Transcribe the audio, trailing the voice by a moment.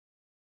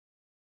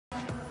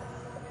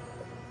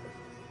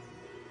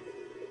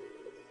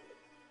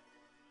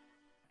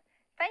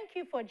Thank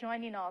you for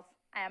joining us.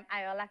 I am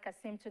Ayola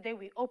Kasim. Today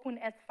we open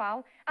Earth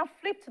File and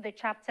flip to the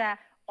chapter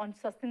on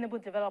Sustainable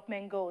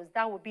Development Goals.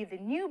 That will be the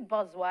new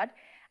buzzword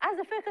as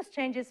the focus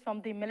changes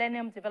from the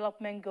Millennium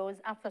Development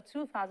Goals after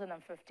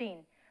 2015.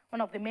 One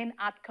of the main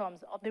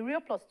outcomes of the Rio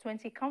Plus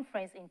 20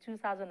 conference in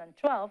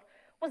 2012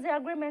 was the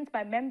agreement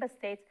by member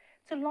states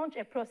to launch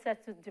a process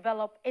to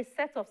develop a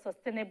set of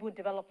Sustainable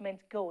Development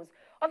Goals,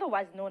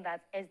 otherwise known as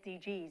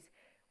SDGs,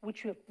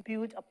 which will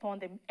build upon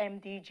the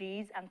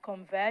MDGs and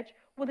converge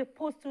with the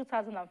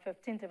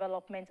post-2015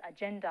 development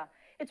agenda.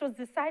 It was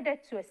decided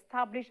to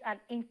establish an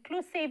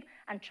inclusive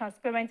and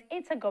transparent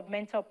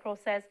intergovernmental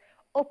process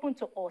open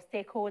to all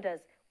stakeholders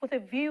with a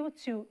view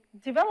to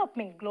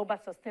developing global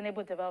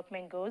sustainable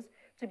development goals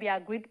to be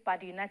agreed by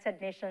the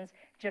United Nations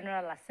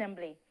General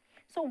Assembly.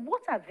 So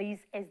what are these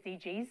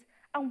SDGs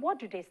and what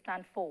do they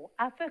stand for?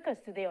 Our focus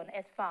today on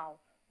Earth File.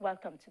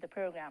 Welcome to the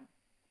program.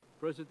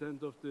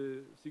 President of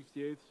the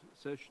 68th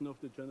session of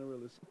the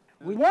General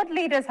Assembly. World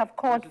leaders have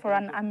called for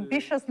an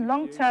ambitious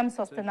long-term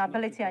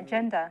sustainability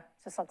agenda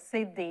to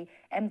succeed the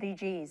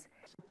MDGs.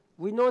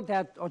 We know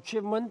that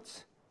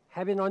achievements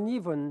have been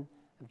uneven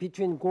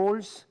between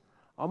goals,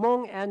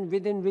 among and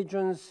within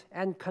regions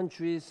and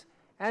countries,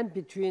 and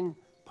between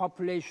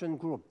population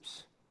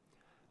groups.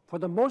 For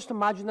the most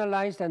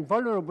marginalized and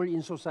vulnerable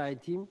in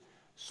society,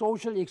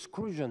 social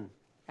exclusion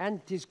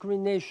and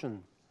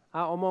discrimination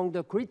are among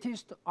the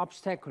greatest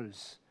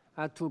obstacles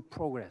to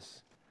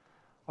progress.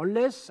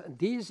 Unless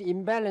these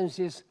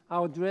imbalances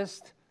are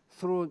addressed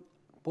through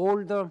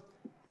bolder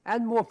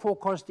and more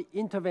focused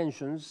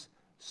interventions,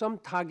 some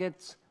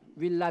targets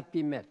will not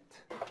be met.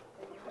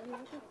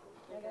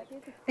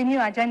 The new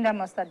agenda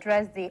must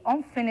address the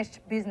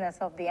unfinished business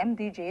of the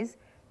MDGs,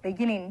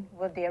 beginning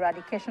with the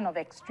eradication of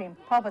extreme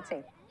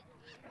poverty.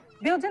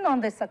 Building on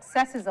the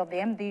successes of the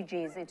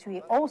MDGs, it will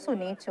also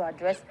need to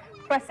address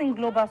pressing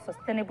global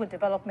sustainable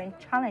development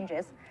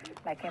challenges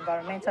like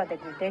environmental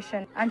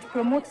degradation and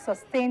promote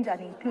sustained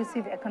and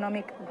inclusive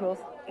economic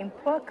growth in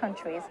poor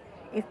countries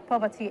if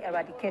poverty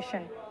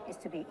eradication is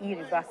to be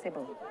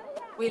irreversible.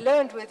 We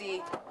learned with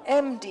the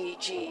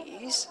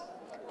MDGs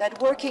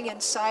that working in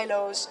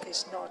silos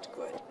is not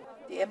good.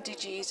 The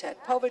MDGs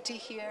had poverty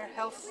here,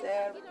 health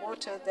there,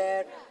 water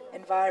there,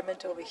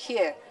 environment over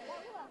here.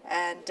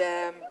 And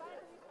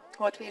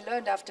what we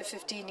learned after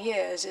 15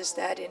 years is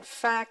that, in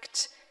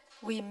fact,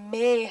 we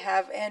may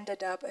have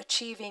ended up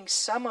achieving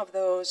some of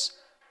those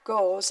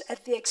goals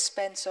at the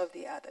expense of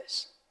the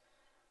others.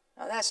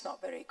 Now, that's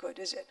not very good,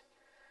 is it?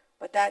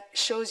 But that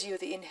shows you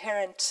the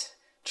inherent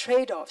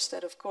trade-offs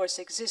that, of course,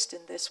 exist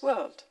in this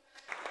world.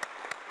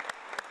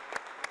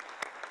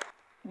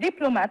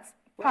 Diplomats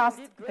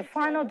passed the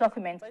final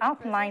document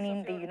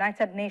outlining the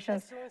United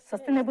Nations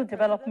Sustainable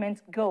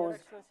Development Goals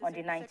on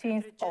the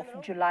 19th of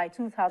July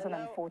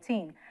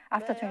 2014,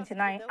 after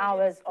 29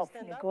 hours of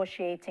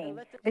negotiating.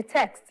 The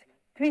text,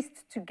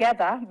 pieced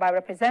together by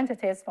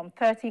representatives from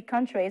 30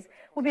 countries,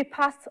 will be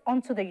passed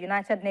on to the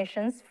United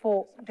Nations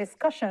for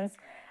discussions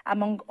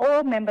among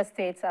all member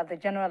states at the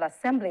General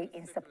Assembly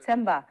in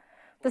September.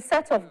 The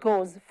set of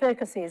goals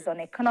focuses on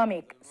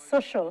economic,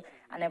 social,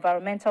 and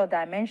environmental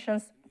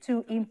dimensions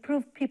to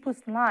improve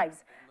people's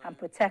lives and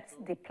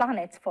protect the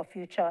planet for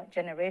future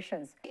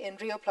generations. In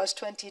Rio Plus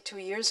 20 2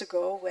 years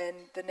ago, when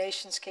the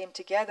nations came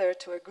together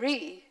to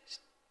agree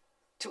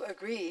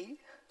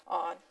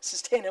on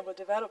sustainable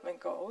development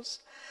goals,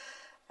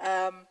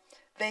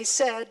 they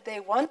said they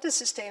want the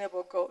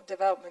sustainable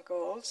development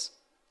goals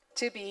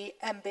to be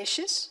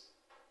ambitious,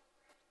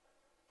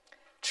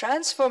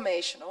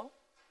 transformational,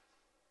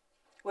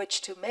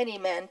 which to many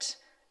meant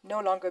no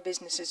longer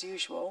business as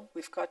usual.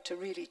 We've got to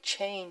really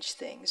change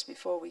things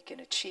before we can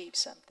achieve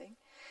something.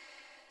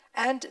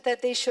 And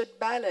that they should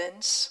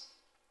balance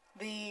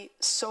the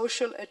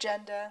social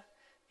agenda,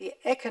 the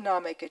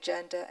economic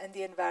agenda, and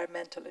the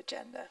environmental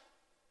agenda.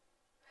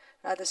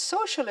 Now, the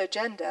social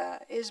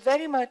agenda is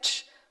very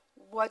much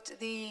what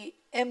the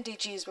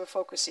MDGs were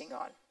focusing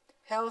on: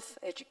 health,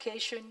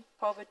 education,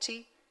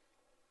 poverty.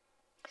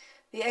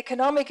 The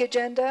economic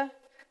agenda: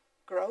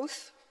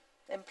 growth,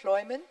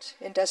 employment,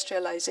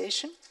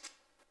 industrialization,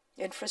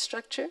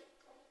 infrastructure,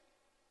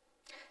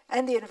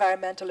 and the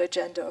environmental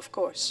agenda, of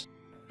course.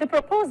 The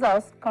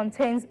proposals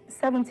contains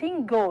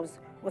 17 goals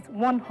with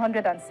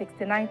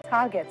 169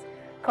 targets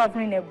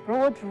covering a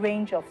broad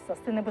range of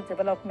sustainable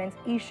development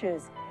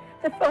issues.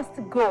 The first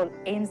goal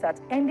aims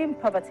at ending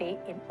poverty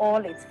in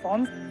all its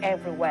forms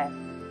everywhere.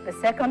 The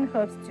second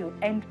hopes to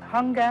end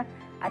hunger,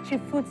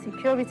 achieve food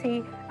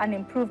security and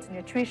improved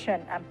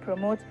nutrition, and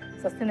promote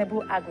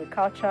sustainable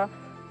agriculture.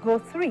 Goal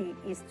 3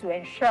 is to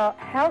ensure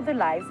healthy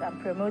lives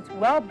and promote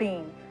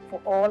well-being for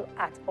all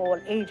at all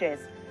ages.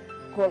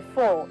 Goal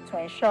 4, to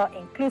ensure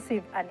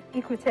inclusive and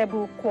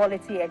equitable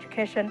quality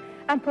education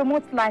and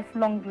promote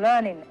lifelong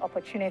learning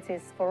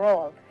opportunities for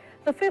all.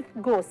 The fifth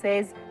goal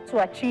says to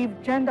achieve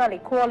gender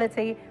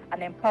equality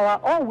and empower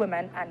all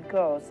women and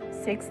girls.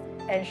 Sixth,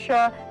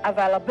 ensure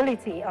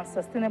availability and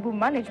sustainable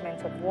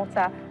management of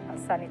water and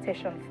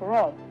sanitation for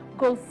all.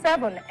 Goal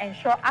 7,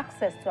 ensure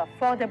access to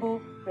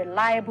affordable,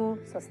 reliable,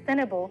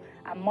 sustainable,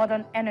 and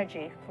modern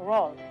energy for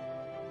all.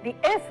 The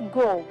 8th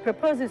goal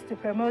proposes to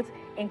promote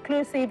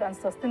inclusive and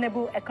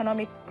sustainable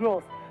economic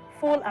growth,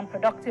 full and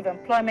productive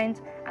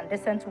employment, and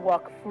decent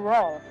work for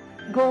all.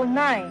 Goal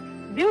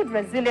 9, build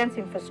resilient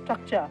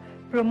infrastructure,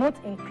 promote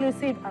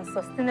inclusive and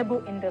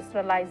sustainable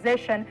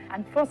industrialization,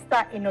 and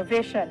foster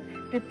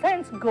innovation. The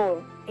 10th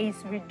goal is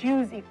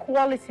reduce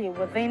inequality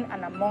within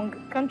and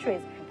among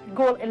countries.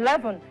 Goal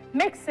 11,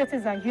 make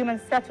cities and human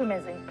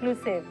settlements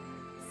inclusive,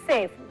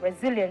 safe,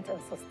 resilient,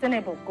 and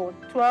sustainable. Goal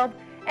 12,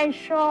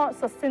 ensure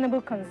sustainable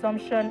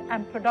consumption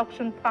and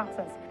production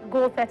patterns.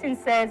 Goal 13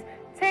 says,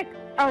 take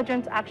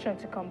urgent action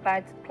to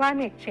combat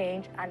climate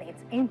change and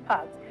its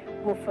impact.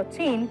 Goal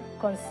 14,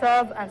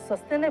 conserve and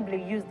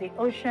sustainably use the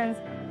oceans,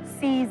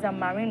 seas, and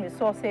marine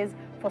resources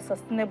for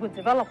sustainable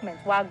development,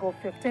 while Goal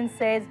 15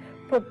 says,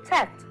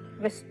 protect,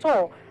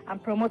 restore,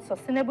 and promote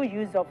sustainable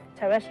use of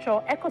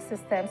terrestrial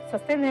ecosystems,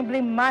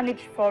 sustainably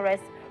manage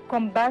forests,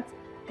 combat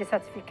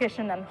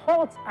desertification, and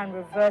halt and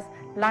reverse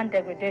land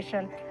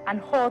degradation, and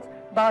halt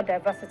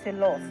biodiversity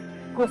loss.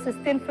 Goal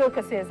 16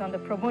 focuses on the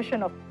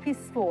promotion of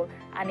peaceful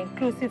and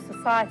inclusive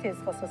societies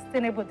for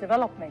sustainable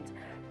development,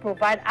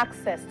 provide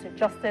access to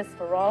justice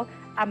for all,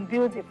 and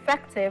build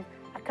effective,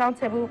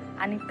 accountable,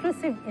 and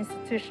inclusive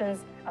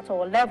institutions at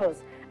all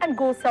levels. And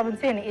Goal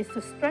 17 is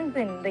to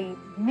strengthen the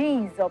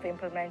means of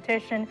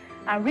implementation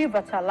and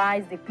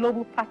revitalize the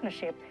global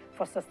partnership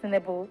for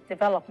sustainable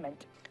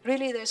development.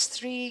 Really, there's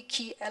 3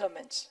 key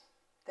elements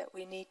that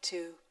we need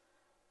to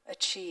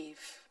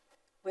achieve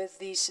with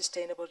these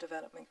sustainable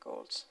development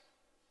goals.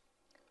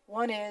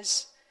 One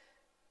is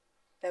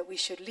that we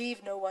should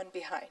leave no one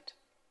behind.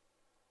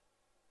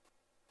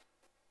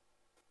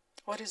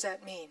 What does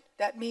that mean?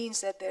 That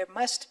means that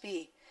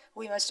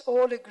we must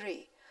all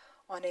agree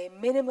on a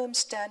minimum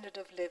standard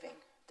of living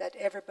that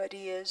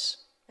everybody is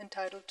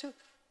entitled to.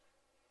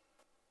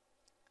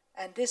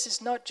 And this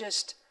is not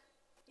just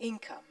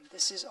income,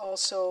 this is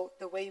also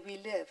the way we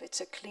live. It's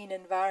a clean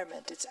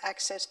environment, it's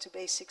access to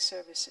basic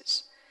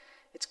services,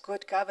 it's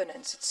good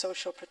governance, it's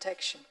social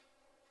protection.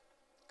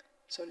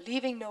 So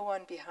leaving no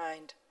one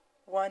behind,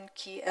 one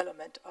key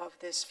element of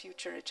this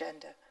future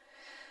agenda.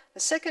 The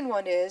second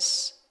one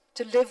is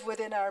to live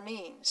within our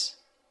means.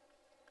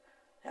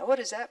 Now, what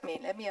does that mean?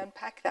 Let me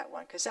unpack that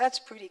one, because that's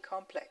pretty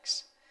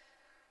complex.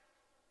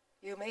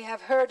 You may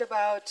have heard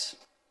about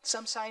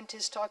some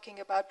scientists talking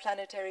about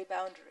planetary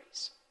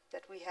boundaries,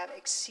 that we have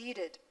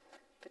exceeded,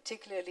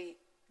 particularly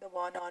the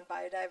one on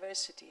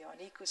biodiversity,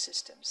 on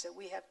ecosystems, that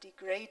we have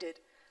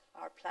degraded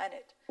our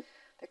planet.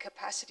 The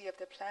capacity of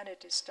the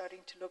planet is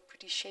starting to look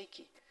pretty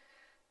shaky.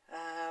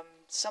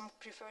 Some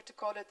prefer to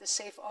call it the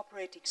safe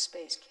operating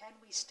space. Can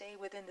we stay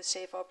within the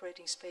safe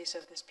operating space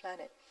of this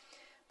planet?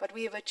 But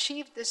we have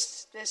achieved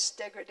this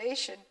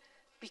degradation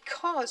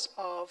because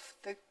of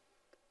the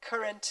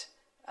current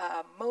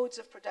modes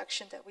of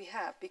production that we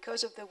have,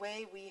 because of the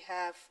way we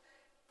have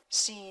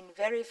seen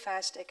very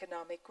fast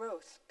economic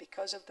growth,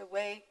 because of the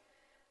way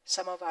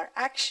some of our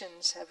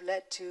actions have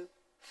led to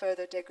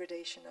further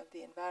degradation of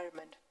the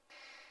environment.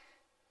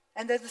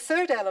 And then the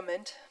third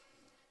element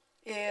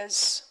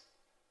is,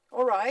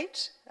 all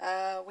right,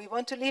 we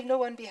want to leave no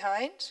one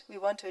behind. We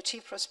want to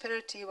achieve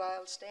prosperity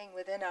while staying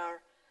within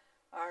our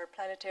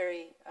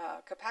planetary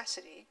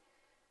capacity.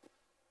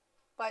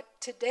 But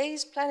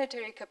today's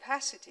planetary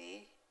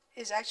capacity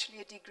is actually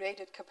a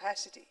degraded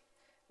capacity.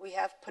 We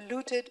have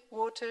polluted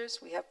waters,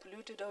 we have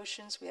polluted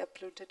oceans, we have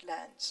polluted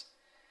lands.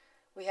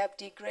 We have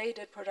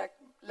degraded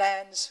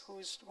lands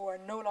who are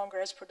no longer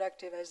as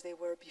productive as they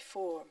were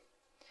before.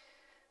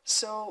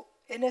 So,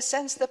 in a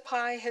sense, the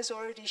pie has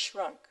already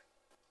shrunk.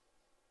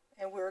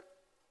 And we're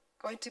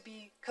going to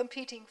be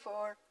competing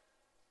for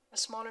a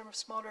smaller and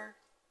smaller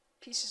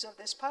pieces of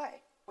this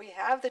pie. We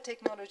have the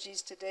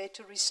technologies today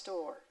to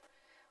restore.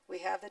 We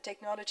have the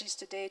technologies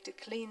today to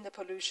clean the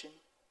pollution.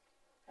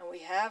 And we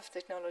have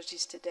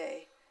technologies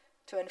today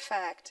to, in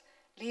fact,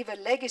 leave a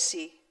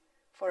legacy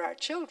for our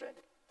children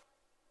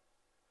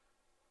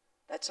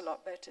that's a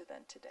lot better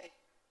than today.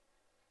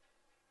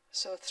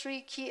 So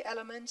 3 key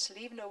elements: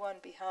 leave no one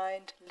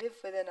behind, live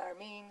within our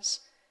means,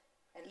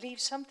 and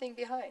leave something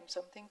behind,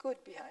 something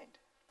good behind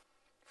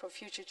for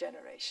future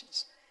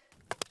generations.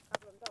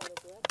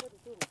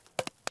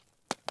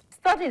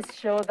 Studies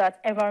show that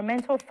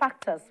environmental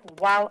factors,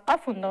 while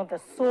often not the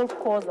sole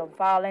cause of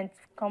violent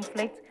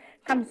conflict,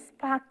 can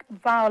spark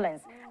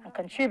violence and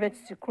contribute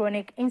to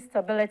chronic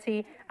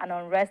instability and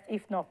unrest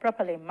if not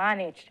properly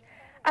managed.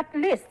 At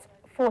least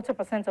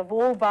 40% of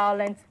all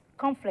violent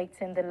conflicts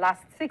in the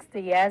last 60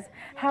 years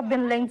have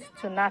been linked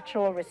to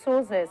natural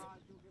resources.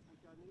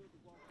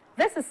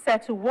 This is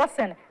set to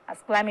worsen as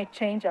climate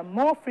change and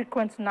more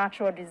frequent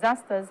natural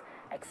disasters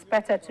are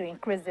expected to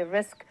increase the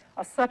risk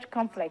of such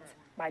conflicts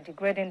by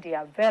degrading the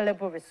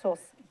available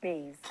resource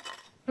base.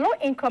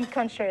 Low-income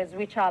countries,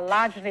 which are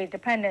largely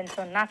dependent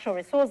on natural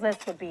resources,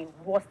 could be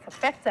worst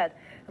affected.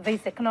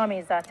 These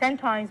economies are 10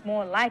 times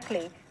more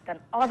likely than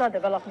other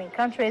developing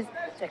countries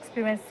to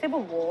experience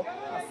civil war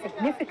and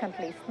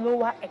significantly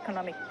slower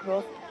economic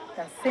growth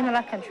than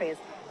similar countries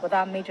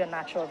without major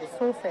natural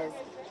resources.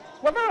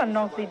 Whether or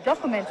not the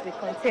document will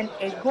contain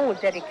a goal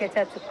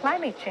dedicated to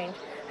climate change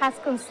has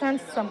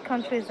concerned some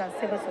countries and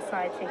civil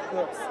society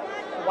groups,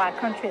 while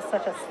countries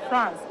such as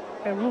France,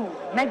 Peru,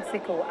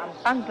 Mexico, and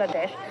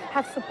Bangladesh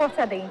have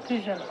supported the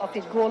inclusion of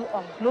a goal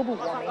on global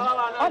warming.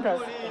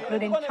 Others,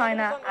 including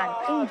China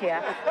and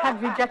India,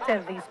 have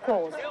rejected these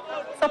calls.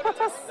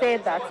 Supporters say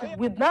that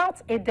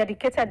without a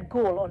dedicated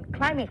goal on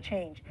climate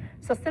change,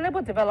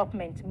 sustainable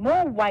development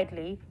more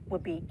widely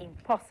would be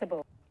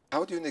impossible.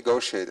 How do you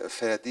negotiate a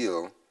fair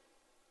deal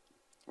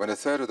when a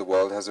third of the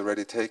world has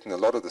already taken a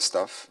lot of the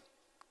stuff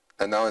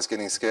and now is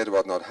getting scared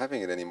about not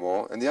having it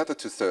anymore, and the other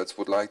 2/3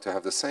 would like to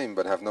have the same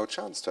but have no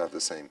chance to have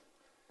the same?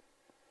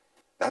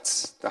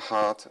 That's the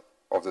heart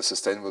of the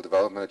Sustainable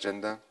Development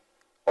Agenda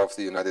of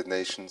the United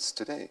Nations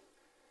today.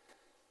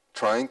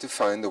 Trying to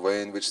find a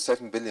way in which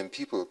 7 billion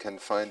people can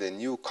find a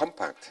new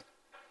compact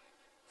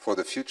for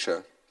the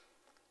future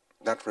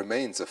that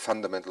remains a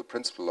fundamental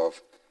principle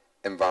of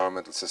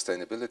environmental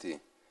sustainability.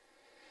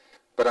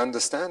 But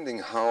understanding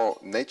how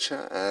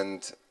nature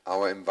and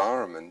our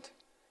environment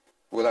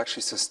will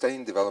actually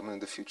sustain development in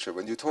the future.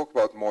 When you talk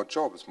about more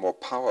jobs, more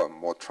power,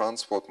 more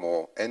transport,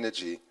 more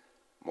energy,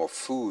 more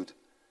food,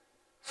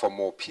 for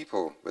more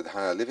people with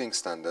higher living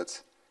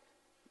standards,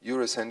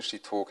 you're essentially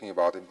talking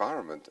about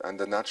environment and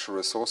the natural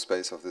resource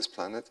base of this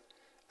planet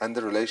and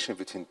the relation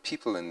between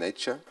people and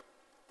nature,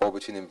 or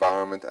between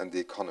environment and the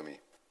economy.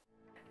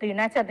 The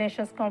United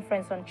Nations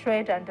Conference on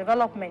Trade and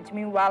Development,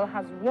 meanwhile,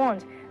 has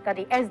warned that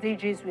the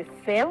SDGs will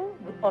fail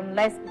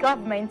unless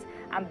governments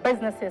and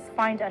businesses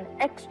find an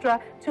extra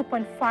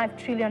 $2.5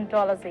 trillion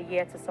a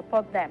year to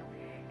support them.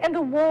 In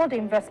the World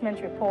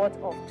Investment Report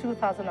of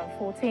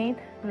 2014,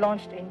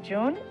 launched in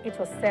June, it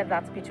was said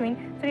that between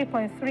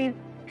 $3.3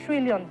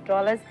 trillion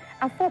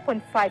and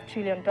 $4.5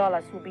 trillion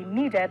will be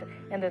needed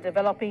in the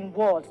developing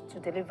world to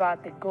deliver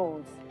the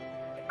goals.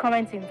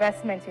 Current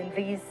investment in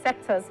these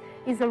sectors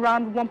is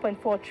around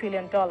 $1.4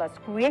 trillion,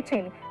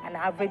 creating an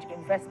average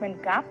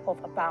investment gap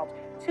of about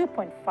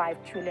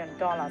 $2.5 trillion.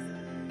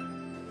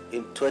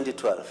 In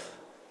 2012,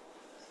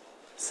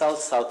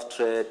 South-South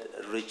trade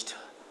reached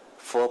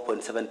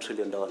 $4.7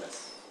 trillion.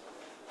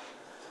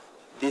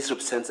 This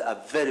represents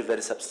a very,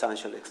 very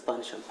substantial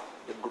expansion,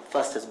 the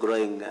fastest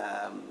growing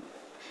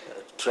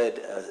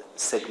trade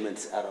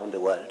segments around the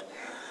world.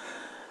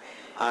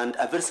 And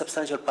a very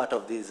substantial part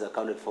of this is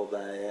accounted for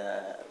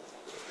by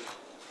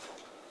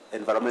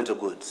environmental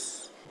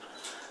goods.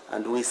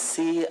 And we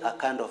see a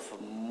kind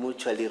of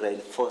mutually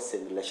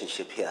reinforcing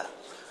relationship here,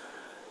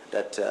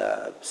 that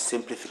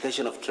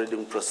simplification of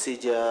trading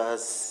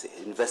procedures,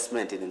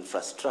 investment in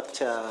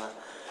infrastructure,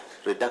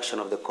 reduction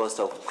of the cost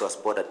of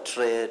cross-border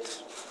trade,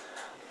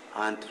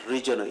 and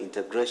regional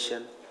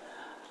integration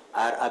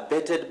are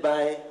abetted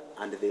by,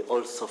 and they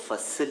also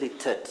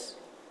facilitate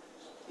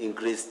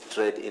increased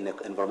trade in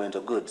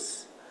environmental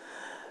goods.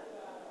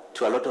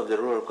 To a lot of the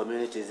rural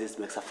communities, this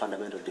makes a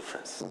fundamental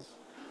difference.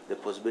 The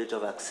possibility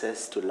of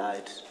access to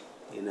light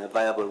in a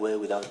viable way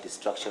without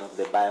destruction of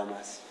the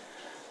biomass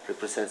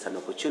represents an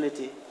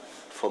opportunity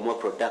for more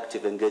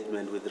productive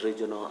engagement with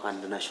regional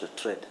and national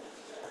trade.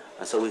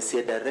 And so we see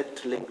a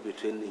direct link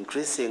between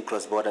increasing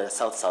cross-border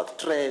South-South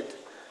trade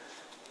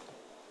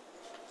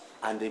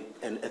and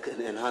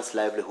enhanced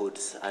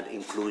livelihoods and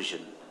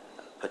inclusion,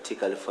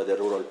 particularly for the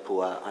rural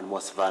poor and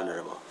most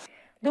vulnerable.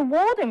 The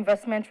World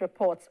Investment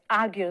Report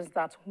argues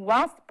that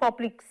whilst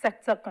public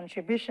sector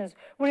contributions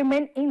will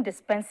remain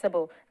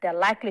indispensable, they are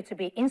likely to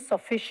be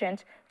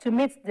insufficient to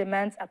meet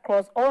demands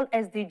across all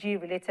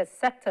SDG-related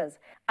sectors.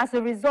 As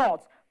a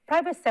result,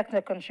 private sector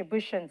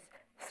contributions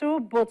through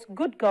both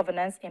good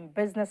governance in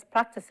business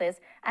practices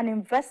and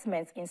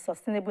investments in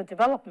sustainable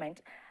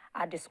development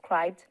are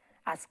described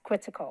as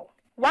critical.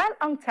 While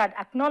UNCTAD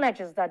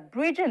acknowledges that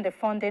bridging the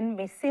funding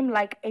may seem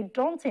like a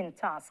daunting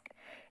task,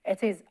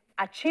 it is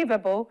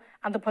achievable,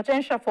 and the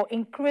potential for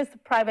increased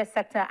private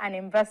sector and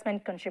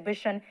investment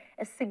contribution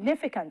is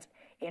significant.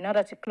 In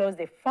order to close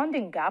the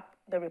funding gap,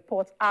 the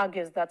report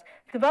argues that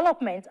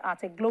development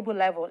at a global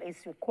level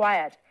is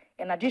required.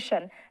 In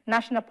addition,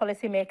 national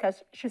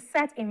policymakers should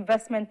set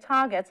investment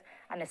targets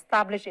and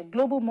establish a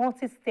global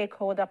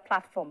multi-stakeholder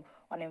platform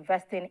on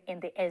investing in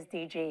the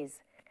SDGs.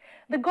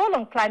 The goal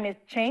on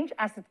climate change,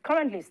 as it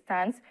currently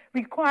stands,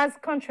 requires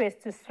countries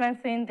to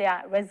strengthen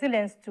their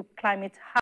resilience to climate